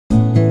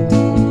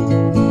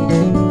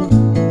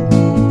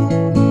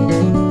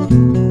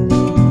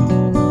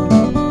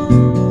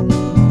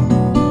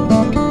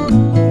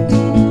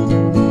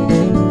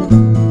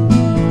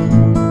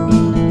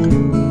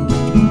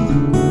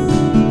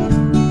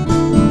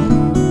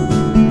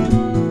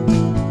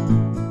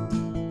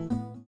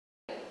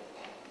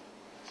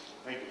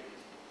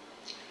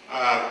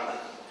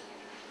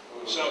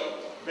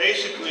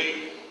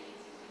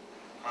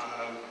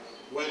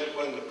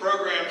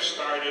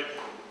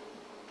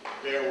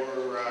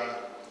were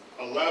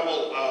a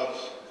level of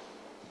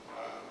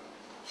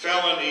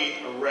felony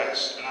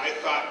arrest. And I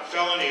thought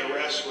felony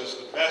arrest was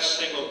the best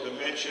single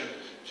dimension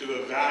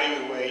to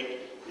evaluate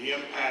the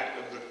impact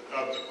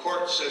of the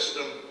court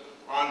system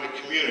on the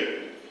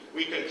community.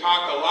 We can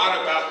talk a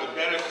lot about the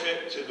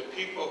benefit to the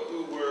people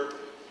who were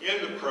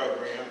in the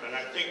program, and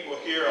I think we'll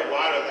hear a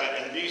lot of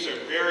that, and these are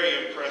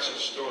very impressive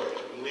stories,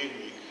 believe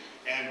me.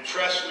 And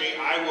trust me,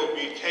 I will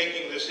be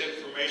taking this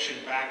information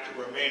back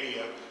to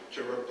Romania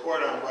to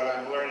report on what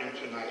I'm learning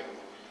tonight.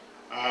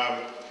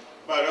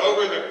 But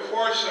over the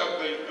course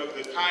of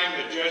the time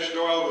that Judge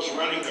Doyle was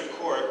running the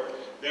court,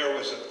 there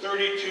was a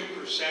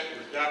 32%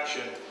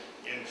 reduction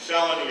in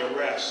felony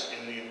arrests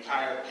in the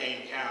entire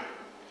Kane County.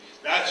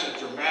 That's a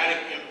dramatic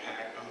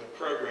impact on the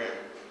program.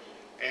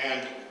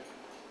 And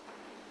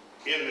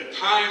in the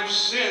time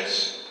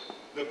since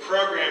the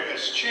program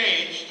has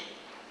changed,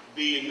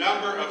 the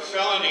number of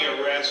felony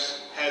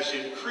arrests has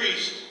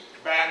increased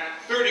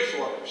back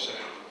 34%.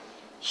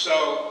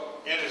 So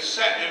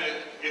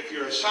if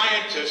you're a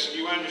scientist,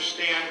 you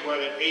understand what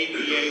an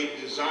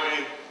ABA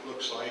design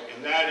looks like,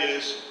 and that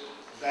is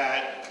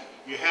that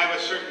you have a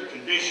certain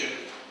condition.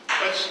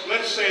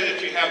 Let's say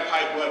that you have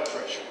high blood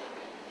pressure.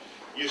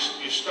 You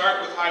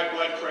start with high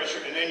blood pressure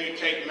and then you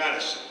take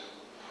medicine.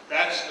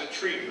 That's the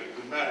treatment,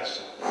 the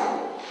medicine.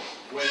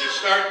 When you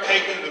start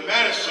taking the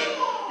medicine,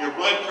 your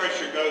blood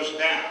pressure goes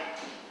down.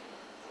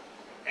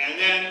 And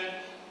then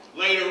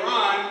later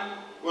on,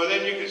 well,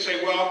 then you can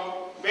say,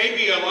 well,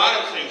 maybe a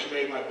lot of things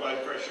made my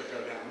blood pressure go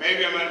down.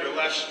 Maybe I'm under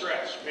less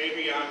stress.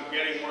 Maybe I'm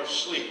getting more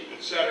sleep,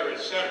 etc.,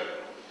 etc.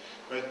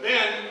 But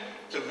then,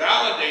 to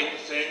validate the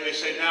thing, they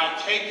say, now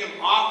take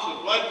him off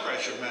the blood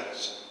pressure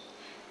medicine.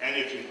 And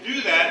if you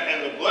do that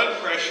and the blood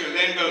pressure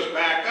then goes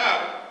back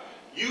up,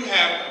 you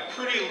have a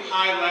pretty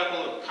high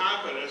level of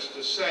confidence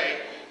to say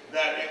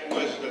that it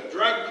was the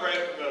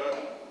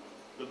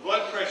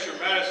blood pressure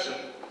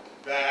medicine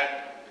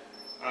that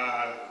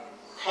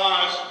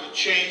caused the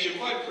change in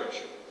blood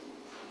pressure.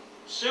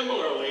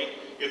 Similarly,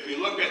 if you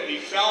look at the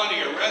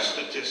felony arrest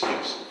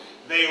statistics,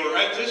 they were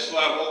at this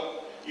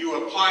level.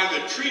 You apply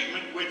the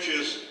treatment, which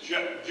is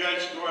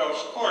Judge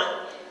Doyle's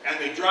court, and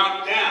they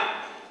drop down.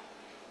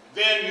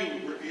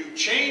 Then you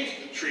change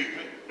the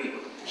treatment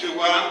to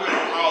what I'm going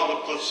to call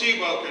the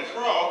placebo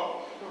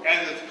control,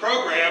 and the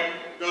program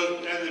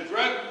goes, and the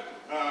drug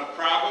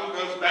problem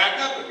goes back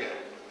up again.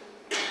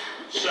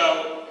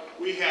 So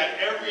we had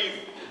every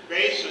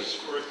basis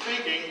for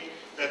thinking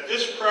that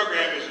this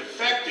program is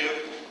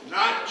effective,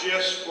 not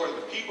just for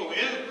the people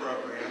in the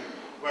program,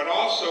 but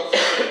also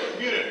for the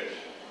community.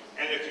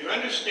 And if you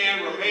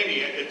understand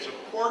Romania, it's a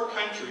poor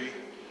country,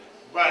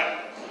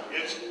 but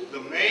it's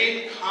the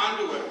main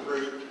conduit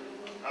route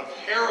of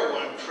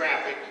heroin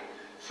traffic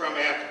from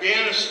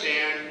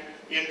Afghanistan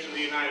into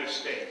the United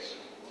States.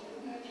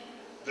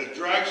 The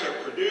drugs are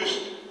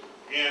produced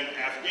in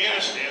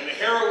Afghanistan. The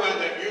heroin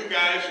that you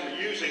guys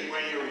were using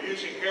when you were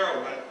using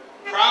heroin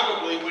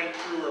probably went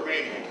through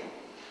Romania.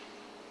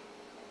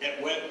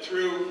 It went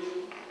through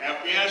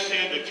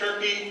Afghanistan to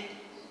Turkey,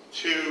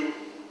 to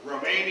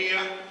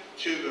Romania,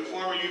 to the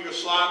former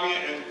Yugoslavia,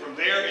 and from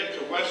there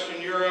into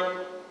Western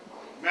Europe,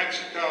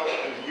 Mexico,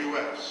 and the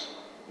U.S.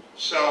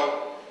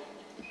 So,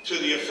 to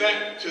the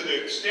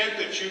extent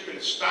that you can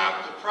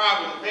stop the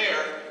problem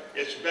there,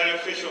 it's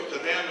beneficial to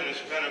them and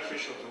it's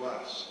beneficial to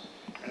us.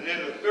 And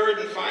then the third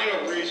and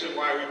final reason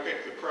why we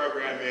picked the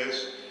program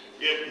is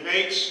it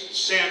makes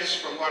sense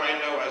from what I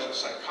know as a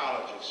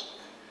psychologist.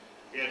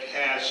 It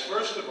has,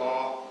 first of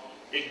all,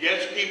 it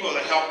gets people the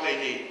help they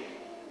need.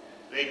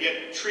 They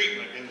get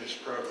treatment in this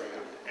program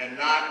and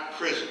not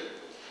prison.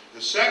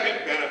 The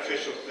second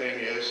beneficial thing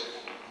is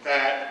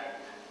that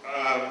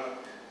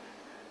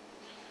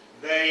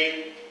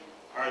they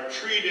are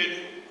treated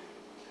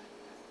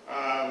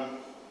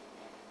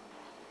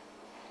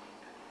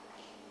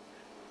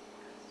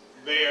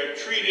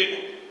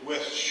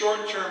with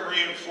short-term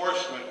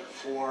reinforcement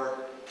for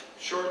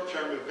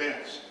short-term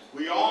events.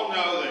 We all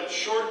know that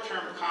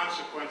short-term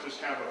consequences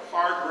have a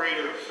far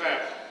greater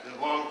effect than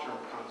long-term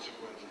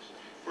consequences.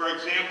 For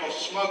example,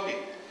 smoking.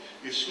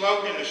 You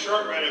smoke in the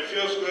short run, it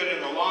feels good.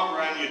 In the long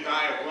run, you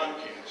die of lung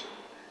cancer.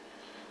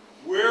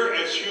 We're,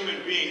 as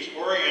human beings,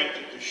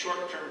 oriented to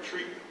short-term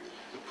treatment.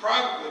 The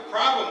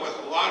problem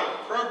with a lot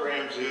of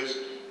programs is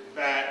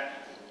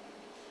that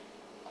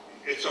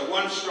it's a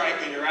one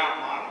strike and you're out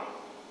model.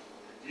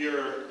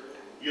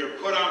 You're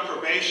put on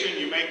probation,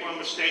 you make one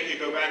mistake, you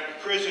go back to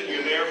prison,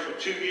 you're there for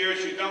 2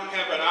 years, you don't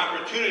have an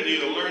opportunity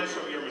to learn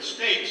from your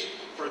mistakes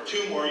for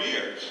 2 more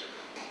years.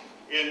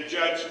 In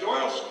Judge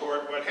Doyle's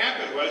court, what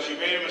happened was you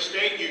made a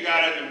mistake, you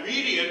got an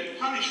immediate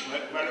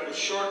punishment, but it was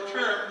short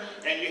term,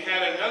 and you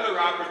had another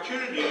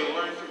opportunity to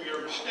learn from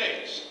your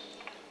mistakes.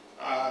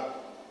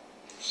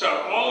 So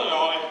all in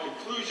all, in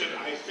conclusion,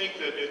 I think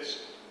that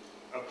it's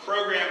a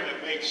program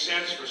that makes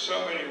sense for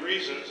so many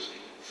reasons.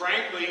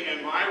 Frankly,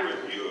 in my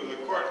review of the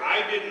court,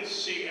 I didn't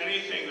see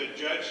anything that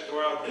Judge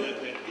Doyle did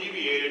that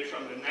deviated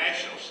from the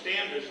national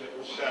standards that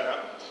were set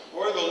up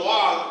or the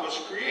law that was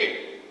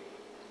created.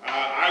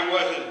 I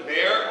wasn't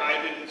there.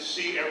 I didn't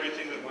see every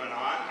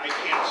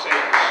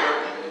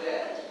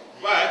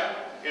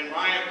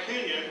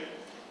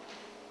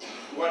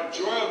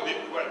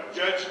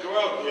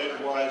Doyle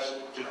did was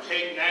to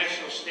take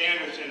national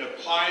standards and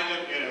apply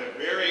them in a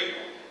very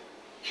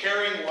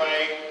caring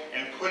way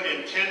and put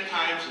in 10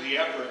 times the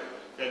effort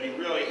that he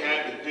really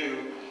had to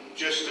do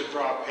just to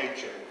draw a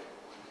paycheck.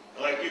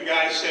 Like you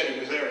guys said, he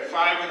was there at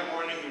 5 in the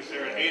morning, he was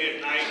there at 8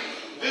 at night.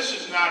 This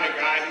is not a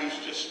guy who's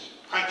just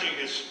punching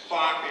his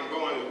clock and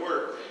going to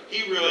work.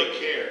 He really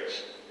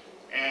cares.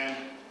 And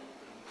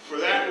for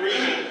that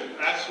reason,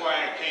 that's why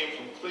I came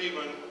from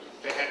Cleveland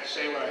to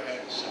say what I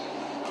had to say.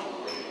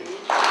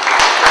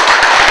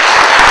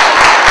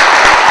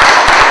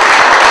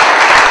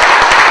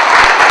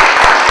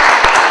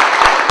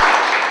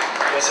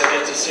 Yes, I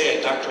get to say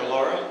it, Dr.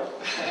 Laura.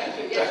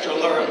 Dr.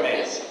 Laura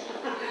Mays.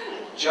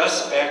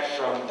 Just back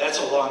from, that's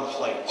a long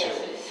flight too.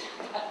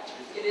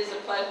 It's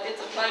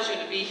a pleasure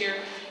to be here.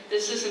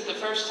 This isn't the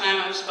first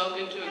time I've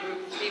spoken to a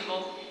group of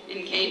people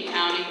in Kane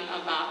County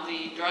about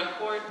the drug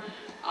court.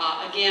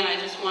 Again, I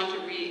just want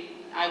to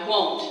I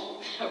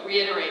won't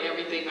reiterate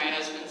everything my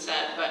husband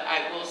said, but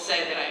I will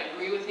say that I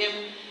agree with him.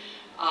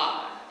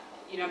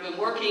 You know, I've been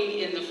working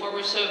in the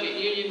former Soviet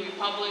Union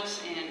republics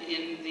and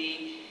in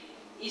the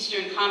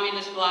Eastern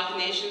Communist bloc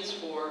nations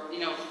for,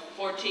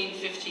 14,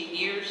 15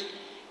 years.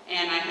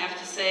 And I have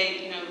to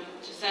say,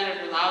 to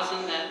Senator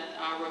Lauzen that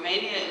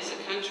Romania is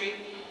a country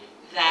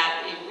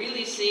that it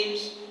really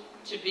seems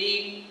to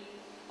be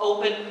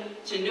open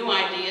to new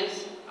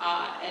ideas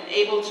and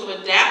able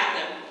to adapt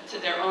them to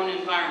their own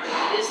environment.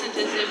 It isn't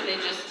as if they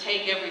just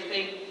take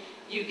everything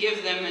you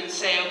give them and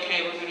say,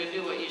 okay, we're going to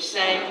do what you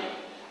say.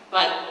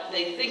 But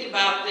they think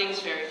about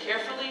things very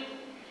carefully.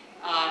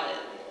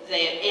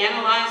 They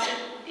analyze it,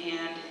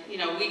 and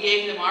we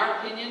gave them our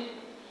opinion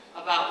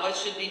about what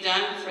should be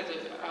done for the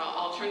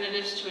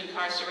alternatives to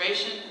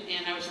incarceration.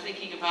 And I was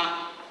thinking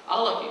about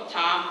all of you,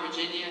 Tom,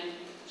 Virginia,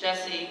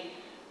 Jesse,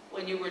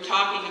 when you were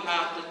talking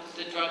about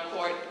the drug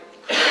court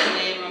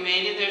currently in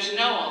Romania, there's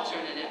no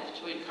alternative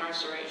to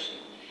incarceration.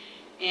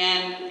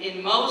 And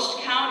in most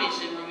counties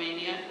in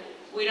Romania,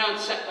 they don't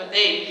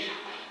separate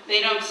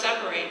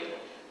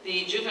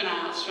the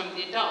juveniles from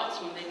the adults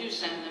when they do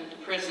send them to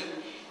prison.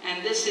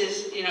 And this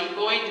is,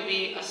 going to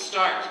be a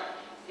start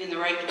in the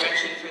right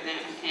direction for them.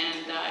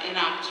 And in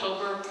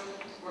October,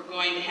 we're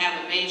going to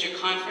have a major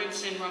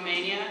conference in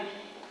Romania.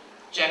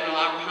 General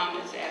Abraham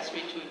has asked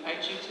me to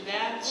invite you to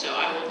that, so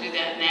I will do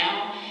that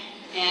now.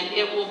 And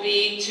it will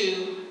be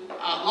to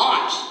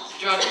launch the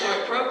drug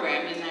court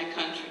program in that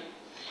country.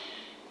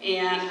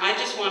 And I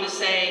just want to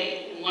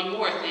say one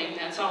more thing,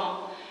 that's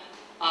all.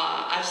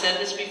 I've said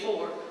this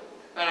before,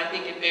 but I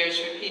think it bears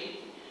repeating.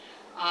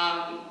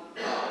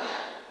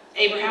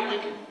 Abraham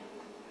Lincoln,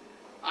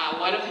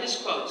 one of his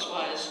quotes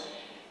was,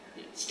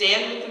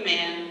 "Stand with the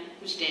man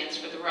who stands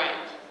for the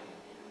right."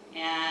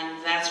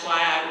 And that's why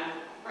I'm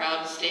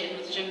proud to stand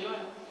with Jim Doyle.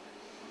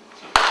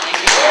 So, thank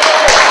you.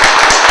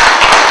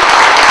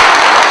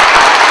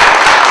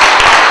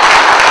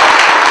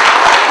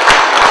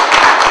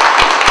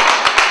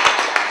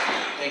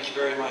 Thank you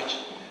very much.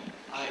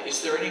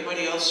 Is there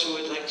anybody else who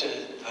would like to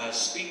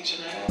speak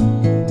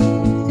tonight?